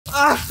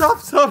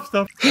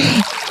Stop.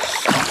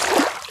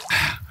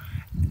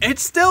 It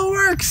still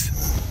works.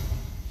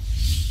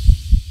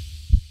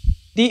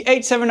 The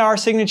H7R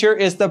Signature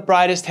is the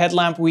brightest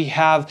headlamp we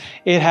have.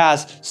 It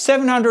has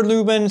 700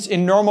 lumens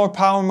in normal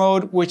power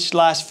mode, which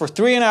lasts for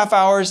 3.5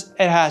 hours.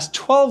 It has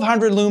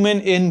 1200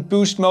 lumen in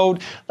boost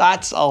mode.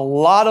 That's a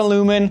lot of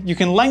lumen. You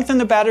can lengthen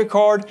the battery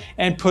cord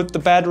and put the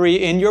battery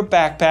in your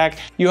backpack.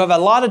 You have a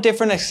lot of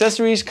different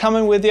accessories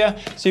coming with you,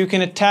 so you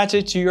can attach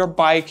it to your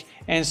bike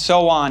and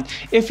so on.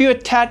 If you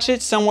attach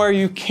it somewhere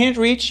you can't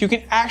reach, you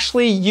can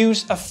actually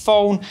use a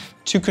phone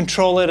to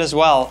control it as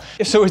well.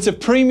 So it's a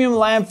premium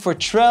lamp for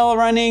trail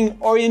running,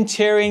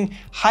 orienteering,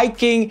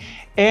 hiking,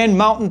 and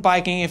mountain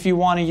biking if you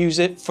want to use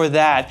it for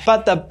that.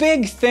 But the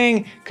big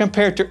thing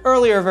compared to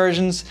earlier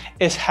versions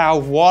is how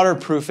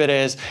waterproof it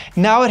is.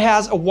 Now it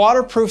has a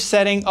waterproof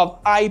setting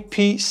of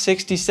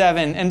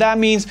IP67, and that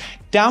means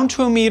down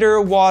to 1 meter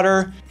of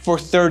water for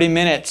 30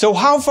 minutes. So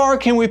how far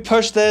can we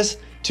push this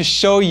to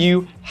show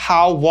you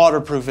how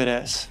waterproof it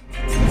is?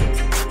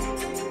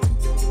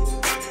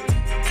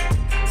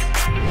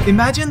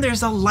 Imagine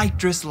there's a light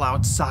drizzle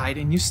outside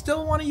and you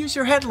still want to use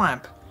your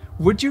headlamp.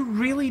 Would you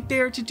really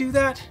dare to do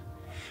that?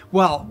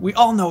 Well, we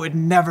all know it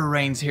never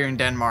rains here in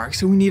Denmark,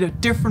 so we need a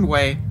different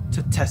way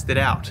to test it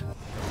out.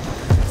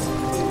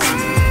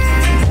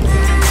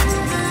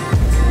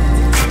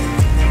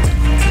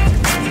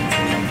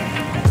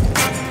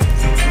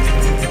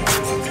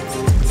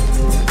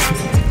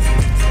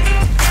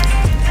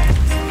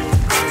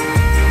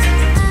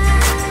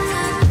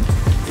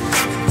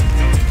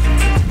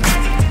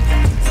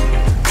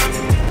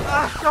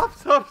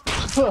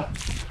 Stop.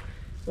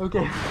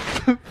 Okay.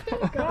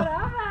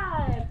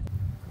 God.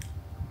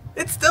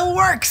 It still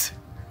works!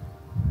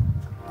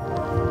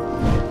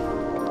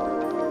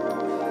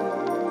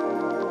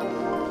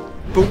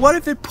 But what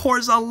if it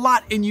pours a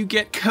lot and you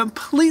get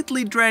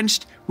completely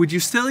drenched? Would you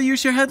still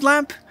use your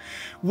headlamp?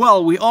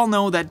 Well, we all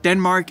know that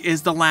Denmark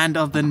is the land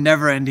of the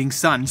never-ending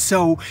sun,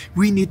 so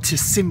we need to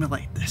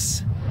simulate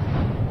this.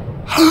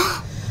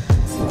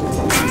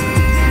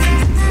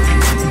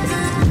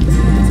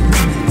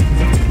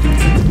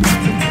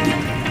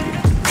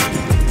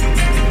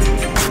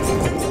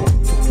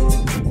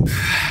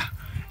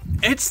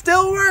 It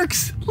still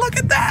works! Look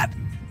at that!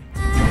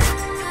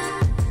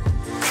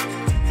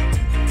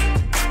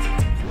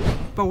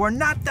 But we're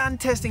not done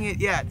testing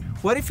it yet.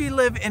 What if you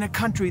live in a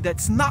country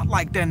that's not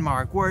like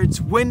Denmark, where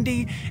it's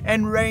windy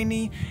and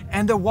rainy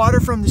and the water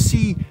from the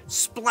sea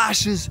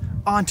splashes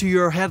onto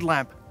your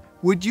headlamp?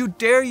 Would you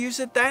dare use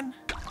it then?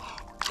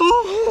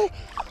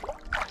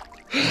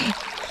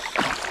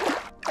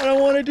 I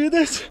don't want to do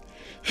this.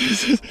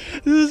 This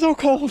is so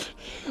cold.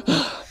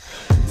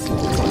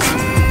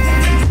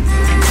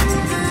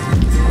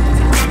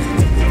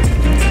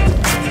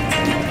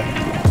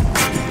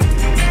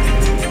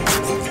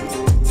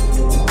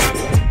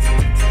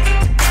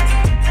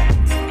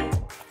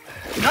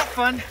 Not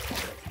fun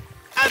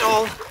at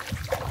all.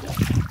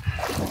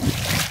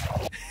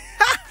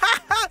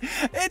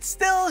 It's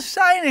still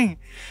shining.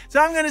 So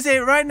I'm gonna say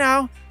it right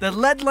now, the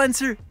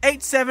Ledlenser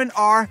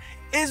H7R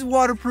is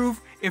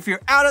waterproof if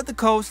you're out at the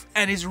coast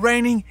and it's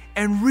raining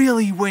and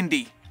really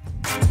windy.